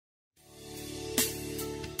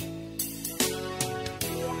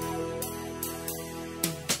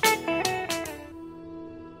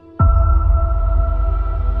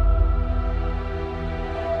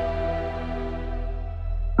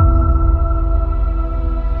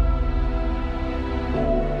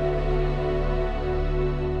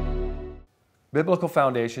Biblical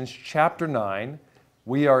Foundations, Chapter 9.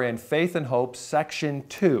 We are in Faith and Hope, Section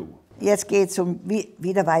 2. Jetzt geht es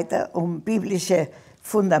wieder weiter biblische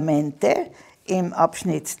Fundamente im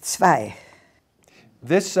Abschnitt 2.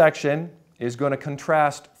 This section is going to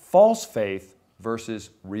contrast false faith versus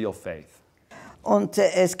real faith. Und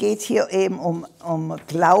es geht hier eben um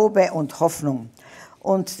Glaube und Hoffnung.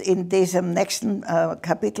 Und in diesem nächsten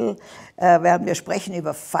Kapitel werden wir sprechen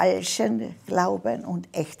über falschen Glauben und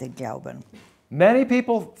echten Glauben. Many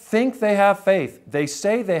people think they have faith. They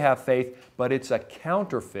say they have faith, but it's a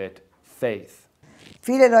counterfeit faith.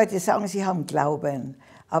 Viele Leute sagen, sie haben Glauben,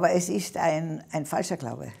 aber es ist ein falscher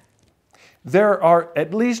Glaube. There are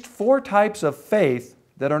at least 4 types of faith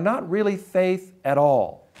that are not really faith at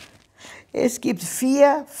all. Es gibt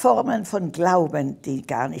 4 Formen von Glauben, die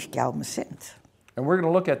gar nicht Glauben sind. And we're going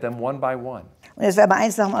to look at them one by one. Und jetzt werden wir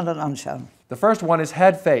eins nach dem anderen anschauen. The first one is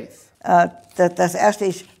head faith. Das erste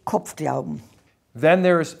ist Kopfglauben. Then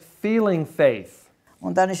there's feeling faith.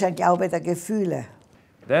 Und dann ist ein Glaube der Gefühle.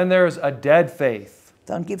 Then there's a dead faith.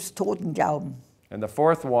 Dann gibt es Totenglauben. And the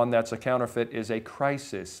fourth one that's a counterfeit is a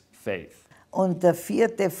crisis faith. Und der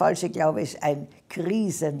 4. falsche Glaube ist ein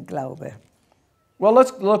Krisenglaube. Well,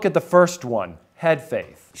 let's look at the first one, head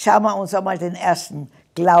faith. Schauen wir uns einmal den ersten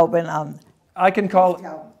Glauben an. I can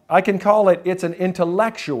call it it's an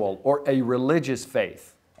intellectual or a religious faith.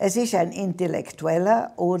 Es ist ein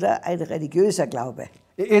intellektueller oder ein religiöser Glaube.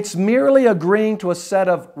 It's merely agreeing to a set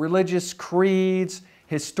of religious creeds,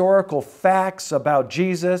 historical facts about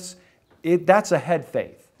Jesus. That's a head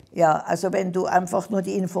faith. Ja, also wenn du einfach nur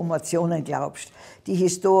die Informationen glaubst, die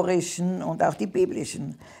historischen und auch die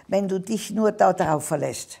biblischen, wenn du dich nur darauf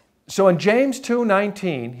verlässt. So in James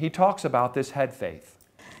 2:19, he talks about this head faith.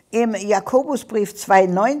 Im Jakobusbrief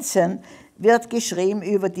 2,19 wird geschrieben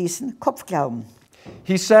über diesen Kopfglauben.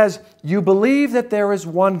 He says, you believe that there is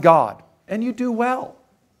one God, and you do well.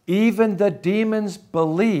 Even the demons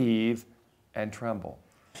believe and tremble.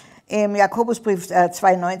 Im Jakobusbrief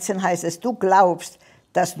 2,19 heißt es, du glaubst,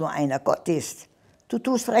 dass nur einer Gott ist. Du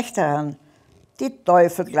tust recht daran. Die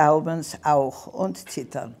Teufel glauben es auch und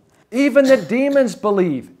zittern. Even the demons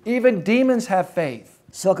believe. Even demons have faith.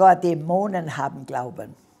 Sogar Dämonen haben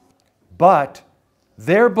Glauben. But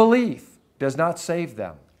their belief does not save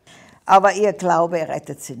them. Aber ihr Glaube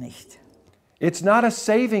rettet sie nicht. It's not a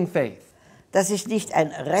saving faith. Das ist nicht ein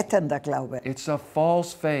rettender Glaube. It's a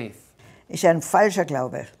false faith. Ist ein falscher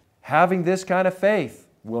Glaube. Having this kind of faith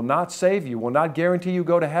will not save you, will not guarantee you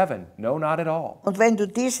go to heaven. No, not at all. Und wenn du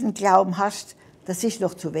diesen Glauben hast, das ist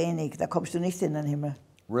noch zu wenig, da kommst du nicht in den Himmel.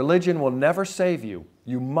 Religion will never save you.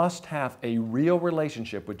 You must have a real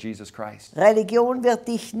relationship with Jesus Christ. Religion wird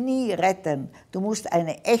dich nie retten. Du musst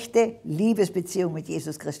eine echte Liebesbeziehung mit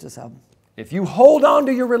Jesus Christus haben. If you hold on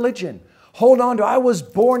to your religion, hold on to, I was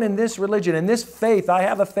born in this religion, in this faith, I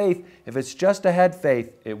have a faith. If it's just a head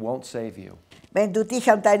faith, it won't save you. Wenn du dich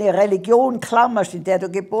an deine Religion klammerst, in der du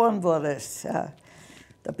geboren wurdest, ja,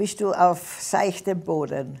 da bist du auf seichtem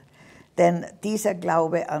Boden. Denn dieser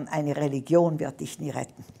Glaube an eine Religion wird dich nie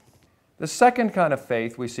retten. The second kind of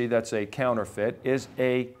faith we see that's a counterfeit is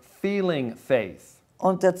a feeling faith.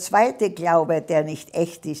 Und der zweite Glaube, der nicht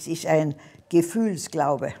echt ist, ist ein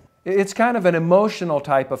Gefühlsglaube. It's kind of an emotional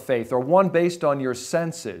type of faith, or one based on your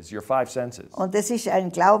senses, your 5 senses. Und das ist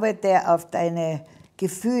ein Glaube, der auf deine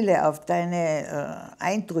Gefühle, auf deine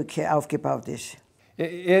Eindrücke aufgebaut ist.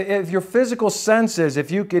 If your physical senses,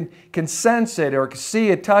 if you can sense it or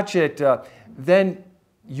see it, touch it, then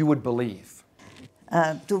you would believe.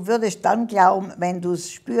 Du würdest dann glauben, wenn du es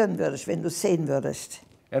spüren würdest, wenn du es sehen würdest.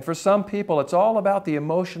 And for some people, it's all about the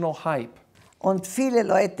emotional hype. Und viele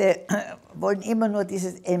Leute wollen immer nur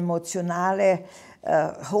dieses emotionale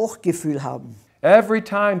Hochgefühl haben. Every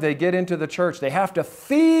time they get into the church, they have to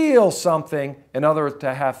feel something in order to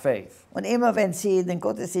have faith. Und immer wenn sie in den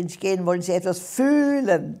Gottesdienst gehen, wollen sie etwas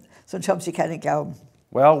fühlen, sonst haben sie keinen Glauben.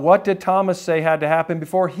 Well, what did Thomas say had to happen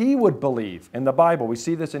before he would believe in the Bible? We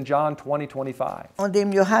see this in John 20:25. Und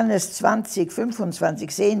im Johannes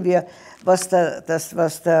 20:25 sehen wir, was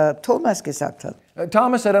der Thomas gesagt hat.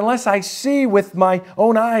 Thomas said, unless I see with my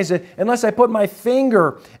own eyes, unless I put my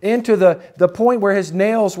finger into the point where his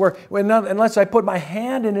nails were, unless I put my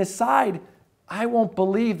hand in his side, I won't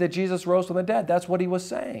believe that Jesus rose from the dead. That's what he was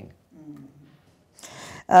saying.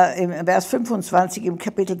 Im Vers 25, im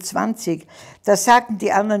Kapitel 20, da sagten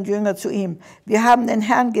die anderen Jünger zu ihm, wir haben den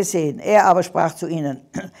Herrn gesehen. Er aber sprach zu ihnen,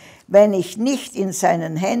 wenn ich nicht in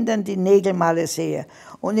seinen Händen die Nägelmale sehe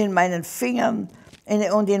und in meinen Finger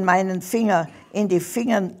in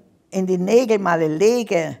die Nägelmale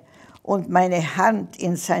lege und meine Hand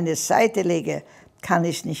in seine Seite lege, kann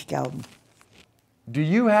ich nicht glauben. Do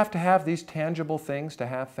you have these tangible things to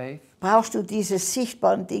have faith? Brauchst du diese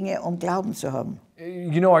sichtbaren Dinge, um Glauben zu haben?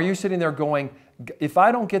 You know, are you sitting there going, if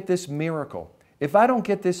I don't get this miracle, if I don't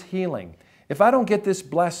get this healing, if I don't get this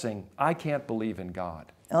blessing, I can't believe in God.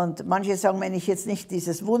 Und manche sagen, wenn ich jetzt nicht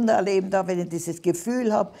dieses Wunder erleben darf, wenn ich dieses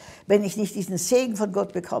Gefühl habe, wenn ich nicht diesen Segen von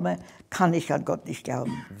Gott bekomme, kann ich an Gott nicht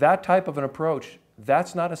glauben. That type of an approach,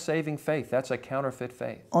 that's not a saving faith, that's a counterfeit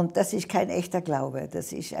faith. Und das ist kein echter Glaube,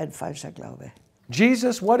 das ist ein falscher Glaube.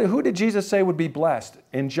 Jesus, who did Jesus say would be blessed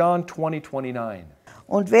in John 20:29?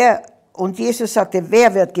 Und Jesus sagte,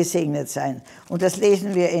 wer wird gesegnet sein? Und das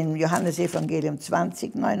lesen wir in Johannes Evangelium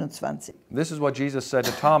 20:29. This is what Jesus said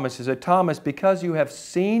to Thomas. He said, Thomas, because you have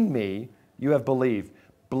seen me, you have believed.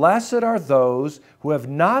 Blessed are those who have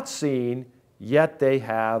not seen, yet they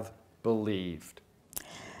have believed.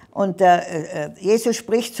 Und Jesus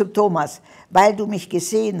spricht zu Thomas, weil du mich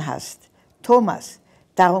gesehen hast. Thomas,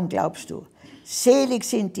 darum glaubst du. Selig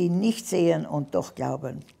sind die nicht sehen und doch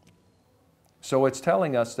glauben. So it's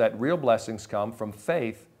telling us that real blessings come from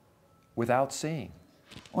faith without seeing.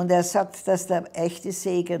 Und er sagt, dass der echte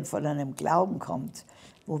Segen von einem Glauben kommt,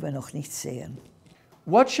 wo wir noch nichts sehen.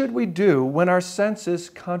 What should we do when our senses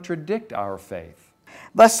contradict our faith?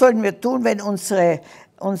 Was sollen wir tun, wenn unsere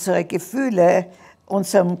Gefühle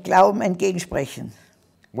unserem Glauben entgegensprechen?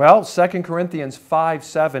 Well, 2 Corinthians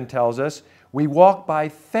 5:7 tells us, we walk by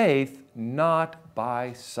faith, not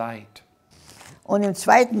by sight. Und im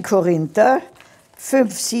 2. Korinther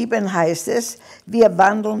 5,7 heißt es, wir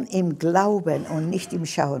wandeln im Glauben und nicht im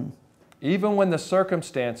Schauen. Even when the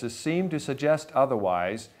circumstances seem to suggest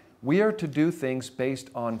otherwise, we are to do things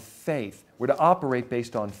based on faith. We're to operate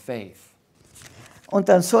based on faith. Und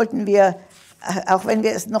dann sollten wir, auch wenn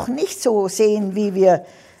wir es noch nicht so sehen, wie wir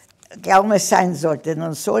glauben es sein sollte,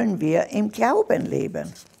 dann sollen wir im Glauben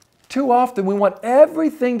leben. Too often we want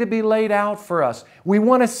everything to be laid out for us. We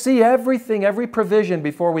want to see everything, every provision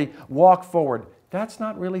before we walk forward. That's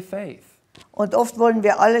not really faith. Und oft wollen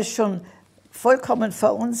wir alles schon vollkommen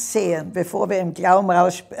vor uns sehen, bevor wir im Glauben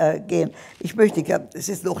rausgehen. Ich möchte es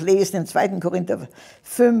ist noch lesen in 2. Korinther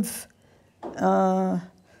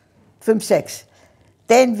 5,6.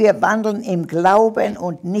 Denn wir wandeln im Glauben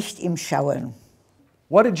und nicht im Schauen.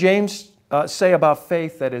 What did James say about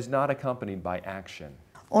faith that is not accompanied by action?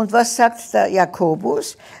 Und was sagt der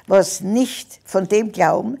Jakobus, was nicht von dem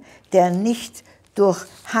Glauben, der nicht durch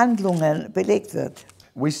Handlungen belegt wird?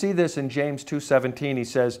 We see this in James 2:17. He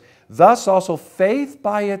says, "Thus also faith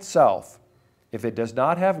by itself, if it does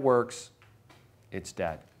not have works, it's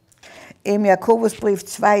dead." Im Jakobusbrief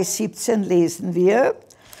 2,17 lesen wir,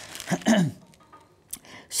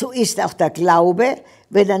 so ist auch der Glaube,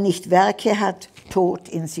 wenn er nicht Werke hat, tot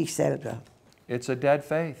in sich selber. It's a dead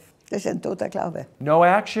faith. Das ist ein toter Glaube. No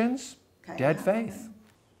actions, dead faith.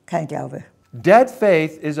 Kein Glaube. Dead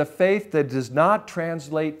faith is a faith that does not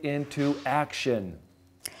translate into action.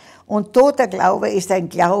 Und toter Glaube ist ein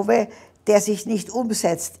Glaube, der sich nicht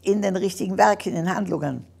umsetzt in den richtigen Werken, in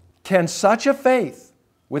Handlungen. Can such a faith,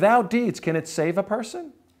 without deeds, can it save a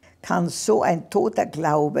person? Kann so ein toter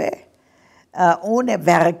Glaube ohne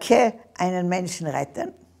Werke einen Menschen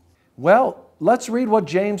retten? Well, let's read what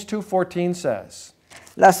James 2:14 says.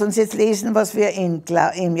 Lass uns jetzt lesen, was wir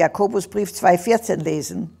im Jakobusbrief 2,14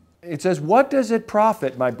 lesen. It says, "What does it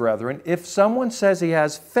profit, my brethren, if someone says he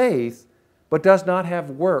has faith but does not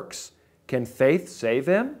have works? Can faith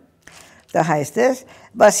save him?" Da heißt es,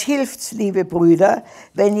 was hilft's, liebe Brüder,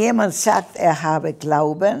 wenn jemand sagt, er habe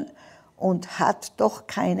Glauben und hat doch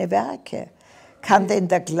keine Werke? Kann denn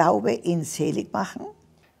der Glaube ihn selig machen?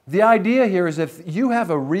 The idea here is if you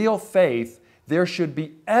have a real faith, there should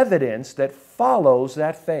be evidence that follows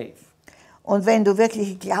that faith. Und wenn du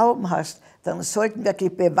wirklich Glauben hast, dann sollten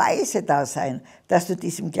wirklich Beweise da sein, dass du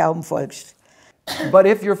diesem Glauben folgst. But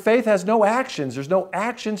if your faith has no actions, there's no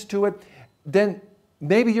actions to it, then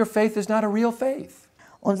maybe your faith is not a real faith.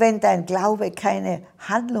 Und wenn dein Glaube keine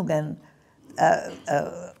Handlungen,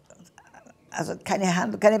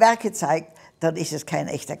 keine Werke zeigt, dann ist es kein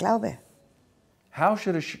echter Glaube. How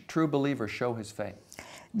should a true believer show his faith?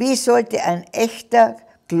 Wie sollte ein echter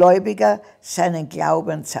Gläubiger seinen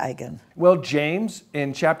Glauben zeigen? Well, James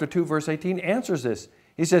in chapter 2 verse 18 answers this.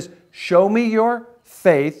 He says, "Show me your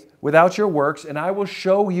faith without your works, and I will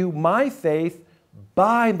show you my faith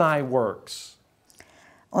by my works."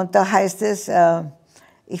 Und da heißt es,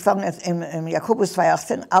 ich fange jetzt im Jakobus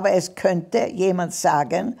 2,18, aber es könnte jemand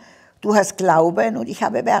sagen, du hast Glauben und ich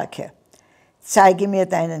habe Werke. Zeige mir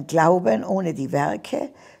deinen Glauben ohne die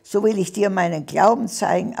Werke, so will ich dir meinen Glauben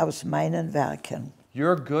zeigen aus meinen Werken.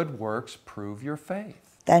 Your good works prove your faith.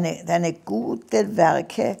 Deine guten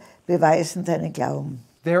Werke beweisen deinen Glauben.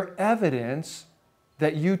 They're evidence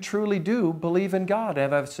that you truly do believe in God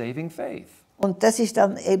and have a saving faith. Und das ist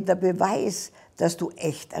dann eben der Beweis, dass du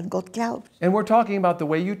echt an Gott glaubst. And we're talking about the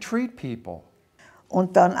way you treat people,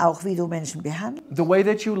 Und dann auch, wie du Menschen behandelst the way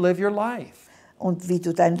that you live your life. und wie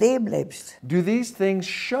du dein Leben lebst. Do these things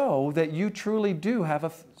show that you truly do have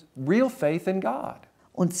a real faith in God?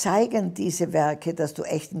 Und zeigen diese Werke, dass du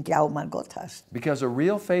echten Glauben an Gott hast. Because a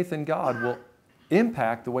real faith in God will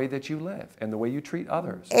impact the way that you live and the way you treat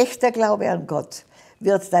others. Echter Glaube an Gott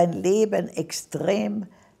wird dein Leben extrem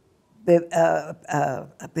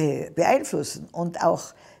beeinflussen und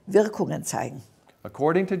auch Wirkungen zeigen.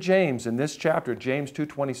 According to James in this chapter, James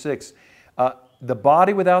 2:26, the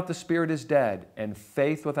body without the spirit is dead, and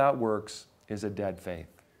faith without works is a dead faith.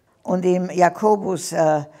 Und im Jakobus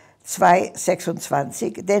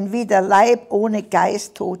 2,26, denn wie der Leib ohne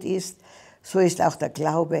Geist tot ist, so ist auch der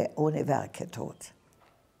Glaube ohne Werke tot.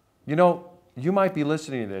 You know, you might be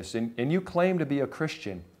listening to this and you claim to be a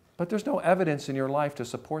Christian, but there's no evidence in your life to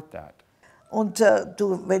support that. Und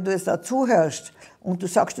wenn du es da zuhörst und du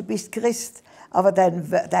sagst, du bist Christ, aber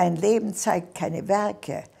dein Leben zeigt keine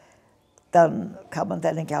Werke, dann kann man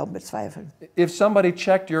deinen Glauben bezweifeln. If somebody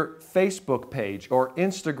checked your Facebook page or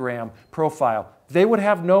Instagram profile, they would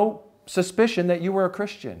have no suspicion that you were a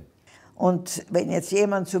Christian. Und wenn jetzt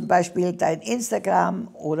jemand zum Beispiel dein Instagram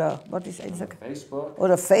oder was ist Instagram? Facebook.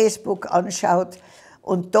 Oder Facebook anschaut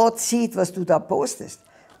und dort sieht, was du da postest,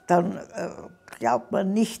 dann glaubt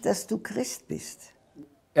man nicht, dass du Christ bist.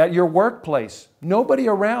 At your workplace, nobody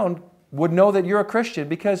around would know that you're a Christian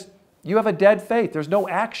because you have a dead faith. There's no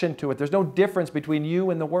action to it. There's no difference between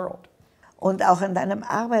you and the world. Und auch an deinem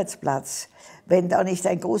Arbeitsplatz, wenn da nicht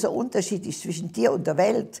ein großer Unterschied ist zwischen dir und der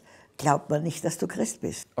Welt, glaubt man nicht, dass du Christ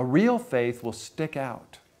bist. A real faith will stick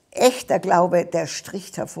out. Echter Glaube, der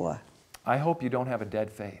stricht hervor. I hope you don't have a dead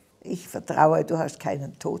faith. Ich vertraue, du hast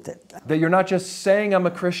keinen Toten. That you're not just saying I'm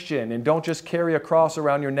a Christian and don't just carry a cross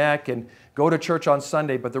around your neck and go to church on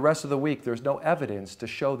Sunday, but the rest of the week there's no evidence to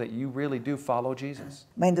show that you really do follow Jesus.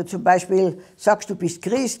 Wenn du zum Beispiel sagst, du bist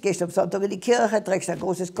Christ, gehst am Sonntag in die Kirche, trägst ein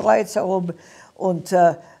großes Kreuz herum und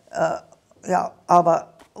ja,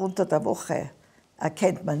 aber unter der Woche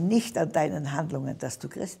erkennt man nicht an deinen Handlungen, dass du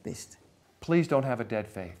Christ bist. Please don't have a dead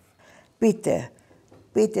faith. Bitte,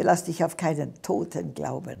 bitte lass dich auf keinen Toten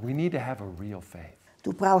glauben. We need to have a real faith.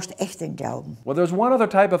 Du brauchst echten Glauben. Well, there's one other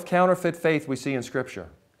type of counterfeit faith we see in Scripture.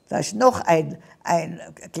 Da ist noch ein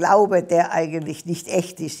Glaube, der eigentlich nicht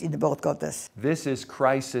echt ist in dem Wort Gottes. This is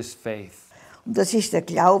crisis faith. Und das ist der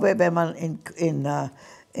Glaube, wenn man in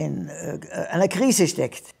einer Krise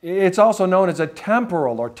steckt. It's also known as a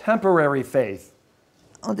temporal or temporary faith.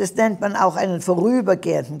 Und das nennt man auch einen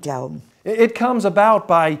vorübergehenden Glauben. It comes about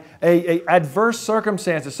by a adverse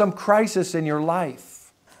circumstances, some crisis in your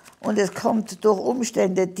life. Und es kommt durch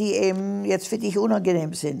Umstände, die eben jetzt für dich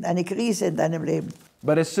unangenehm sind, eine Krise in deinem Leben.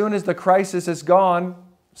 But as soon as the crisis is gone,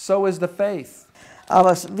 so is the faith.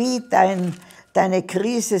 Aber wie deine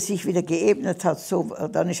Krise sich wieder geebnet hat, so,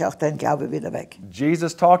 dann ist auch dein Glaube wieder weg.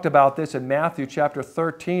 Jesus talked about this in Matthew chapter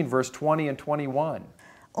 13, verse 20 and 21.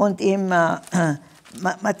 Und im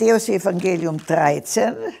Matthäus-Evangelium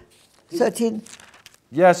 13.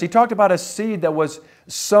 Yes, he talked about a seed that was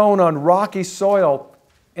sown on rocky soil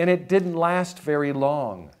and it didn't last very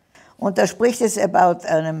long. Und da spricht es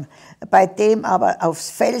bei dem aber aufs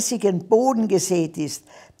felsigen Boden gesät ist.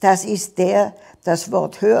 Das ist der, das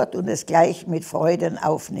Wort hört und es gleich mit Freuden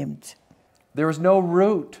aufnimmt. There is no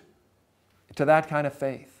root to that kind of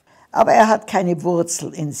faith. Aber er hat keine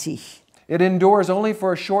Wurzel in sich. It endures only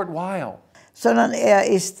for a short while. Sondern er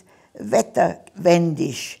ist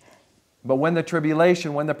wetterwendig. But when the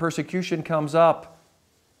tribulation, when the persecution comes up,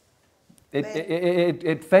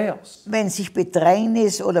 it fails. Wenn sich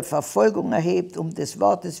Bedrängnis oder Verfolgung erhebt des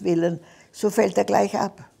Wortes willen, so fällt er gleich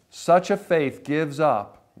ab. Such a faith gives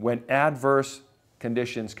up when adverse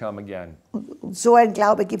conditions come again. Und so ein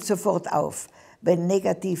Glaube gibt sofort auf, wenn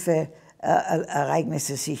negative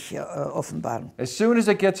Ereignisse sich offenbaren. As soon as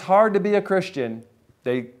it gets hard to be a Christian,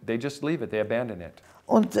 they just leave it, they abandon it.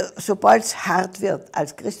 Und sobald es hart wird,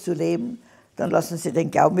 als Christ zu leben, dann lassen sie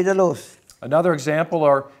den Glauben wieder los. Another example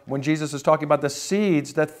are when Jesus is talking about the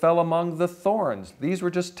seeds that fell among the thorns. These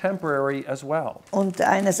were just temporary as well. Und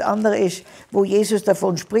eines andere ist, wo Jesus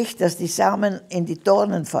davon spricht, dass die Samen in die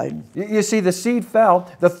Dornen fallen. You see, the seed fell,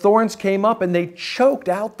 the thorns came up and they choked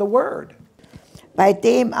out the word. Bei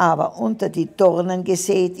dem aber unter die Dornen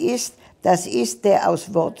gesät ist, das ist, der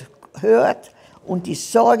aus Wort hört und die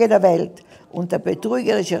Sorge der Welt und der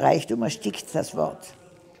betrügerische Reichtum erstickt das Wort.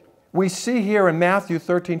 We see here in Matthew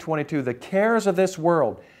 13:22, the cares of this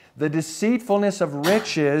world, the deceitfulness of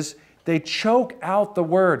riches, they choke out the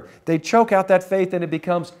word. They choke out that faith and it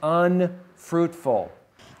becomes unfruitful.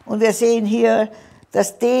 Und wir sehen hier,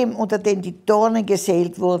 dass dem, unter dem die Dornen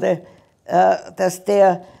gesät wurde, dass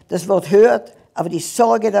der das Wort hört, aber die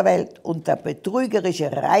Sorge der Welt und der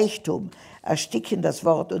betrügerische Reichtum ersticken das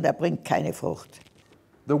Wort und er bringt keine Frucht.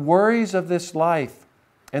 The worries of this life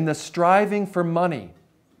and the striving for money,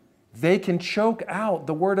 they can choke out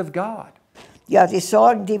the word of God. Ja, die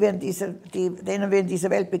Sorgen, denen wir in dieser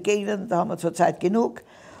Welt begegnen, da haben wir zurzeit genug.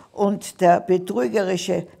 Und der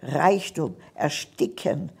betrügerische Reichtum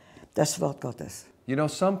ersticken das Wort Gottes. You know,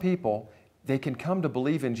 some people, they can come to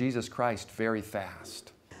believe in Jesus Christ very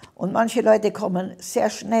fast. Und manche Leute kommen sehr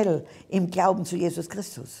schnell im Glauben zu Jesus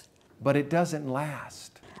Christus. But it doesn't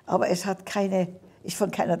last. Aber es hat ist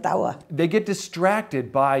von keiner Dauer. They get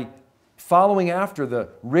distracted by following after the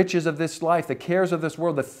riches of this life, the cares of this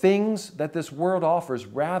world, the things that this world offers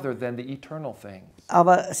rather than the eternal things.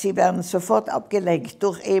 Aber sie werden sofort abgelenkt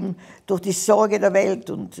durch die Sorge der Welt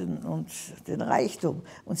und den Reichtum.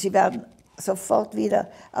 Und sie werden sofort wieder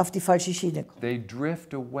auf die falsche Schiene kommen. They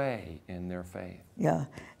drift away in their faith. Ja,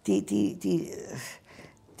 die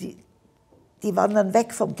wandern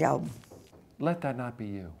weg vom Glauben. Let that not be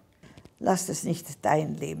you. Lass es nicht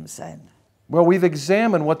dein Leben sein. Well, we've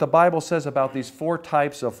examined what the Bible says about these 4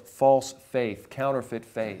 types of false faith, counterfeit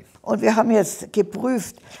faith. Und wir haben jetzt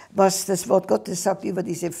geprüft, was das Wort Gottes sagt über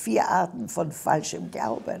diese 4 Arten von falschem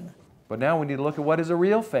Glauben. But now we need to look at what is a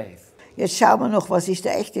real faith. Jetzt schauen wir noch, was ist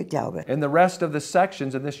der echte Glaube. In the rest of the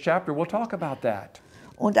sections in this chapter, we'll talk about that.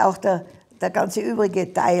 Und auch der ganze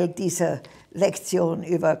übrige Teil dieser Lektion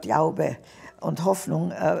über Glaube und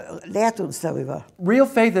Hoffnung lehrt uns darüber. Real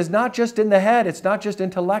faith is not just in the head, it's not just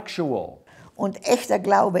intellectual. Und echter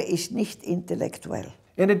Glaube ist nicht intellektuell.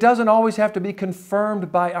 And it doesn't always have to be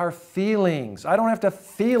confirmed by our feelings. I don't have to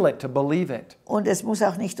feel it to believe it. Und es muss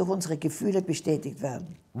auch nicht durch unsere Gefühle bestätigt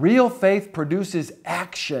werden. Real faith produces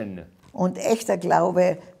action. Und echter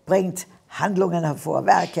Glaube bringt Handlungen hervor,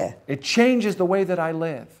 Werke. It changes the way that I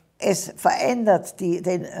live. Es verändert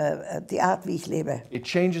die Art, wie ich lebe. It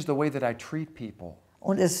changes the way that I treat people.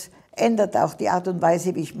 Und es ändert auch die Art und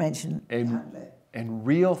Weise, wie ich Menschen behandle. And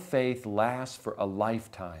real faith lasts for a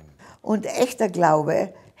lifetime. Und echter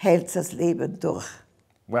Glaube hält das Leben durch.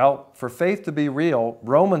 Well, for faith to be real,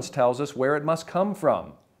 Romans tells us where it must come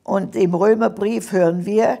from. Und im Römerbrief hören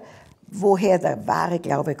wir, woher der wahre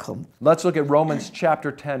Glaube kommt. Let's look at Romans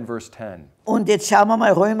chapter 10, verse 10. Und jetzt schauen wir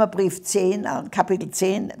mal Römerbrief 10 an, Kapitel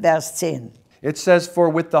 10, Vers 10. It says,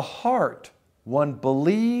 "For with the heart one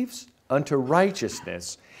believes unto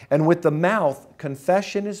righteousness, and with the mouth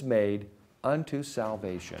confession is made unto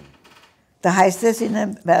salvation." Da heißt es in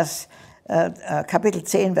dem Kapitel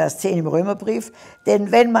 10, Vers 10 im Römerbrief,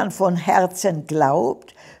 denn wenn man von Herzen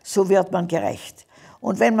glaubt, so wird man gerecht.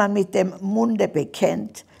 Und wenn man mit dem Munde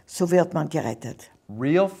bekennt, so wird man gerettet.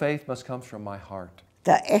 Real faith must come from my heart.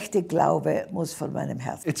 Der echte Glaube muss von meinem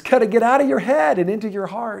Herzen. It's got to get out of your head and into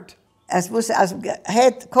your heart. Es muss aus dem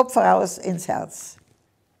Kopf heraus ins Herz.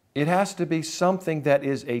 It has to be something that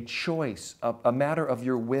is a choice, a matter of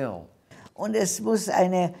your will. Und es muss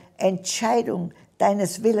eine Entscheidung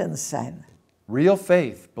deines Willens sein. Real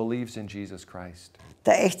faith believes in Jesus Christ.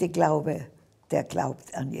 Der echte Glaube, der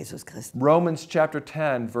glaubt an Jesus Christus. Romans chapter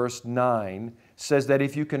 10, verse 9 says that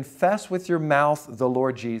if you confess with your mouth the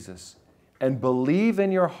Lord Jesus and believe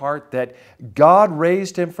in your heart that God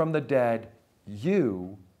raised him from the dead,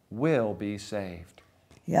 you will be saved.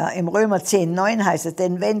 Ja, im Römer 10, 9 heißt es,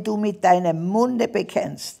 denn wenn du mit deinem Munde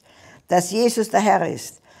bekennst, dass Jesus der Herr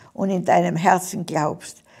ist, und in deinem Herzen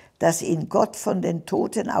glaubst, dass ihn Gott von den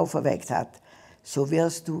Toten auferweckt hat, so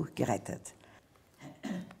wirst du gerettet.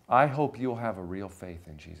 I hope you'll have a real faith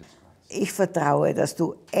in Jesus Christ. Ich vertraue, dass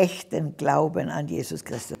du echten Glauben an Jesus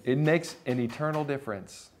Christus. It makes an eternal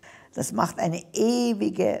difference. Das macht einen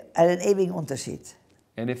ewigen Unterschied.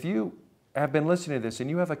 And if you have been listening to this and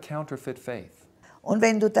you have a counterfeit faith, Und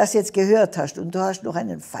wenn du das jetzt gehört hast und du hast noch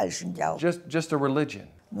einen falschen Glauben, just a religion,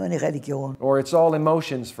 nur eine Religion or it's all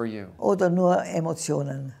emotions for you, oder nur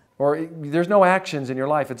Emotionen or there's no actions in your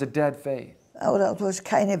life, it's a dead faith, oder du hast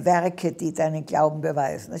keine Werke, die deinen Glauben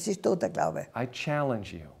beweisen, es ist toter Glaube, I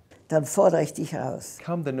challenge you. dann fordere ich dich heraus.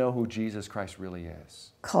 Come to know who Jesus Christ really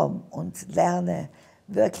is. Komm und lerne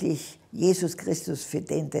wirklich Jesus Christus für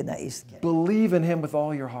den er ist. Believe in him with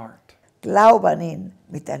all your heart. Glaub an ihn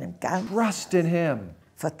mit deinem ganzen Trust in him,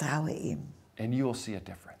 Vertraue ihm. and you will see a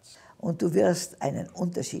difference. Und du wirst einen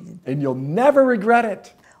Unterschied. And you'll never regret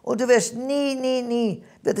it. Und du wirst nie,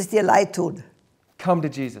 wird es dir leid tun. Come to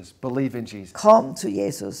Jesus. Believe in Jesus. Komm zu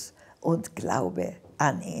Jesus und glaube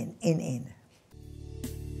an ihn, in ihn.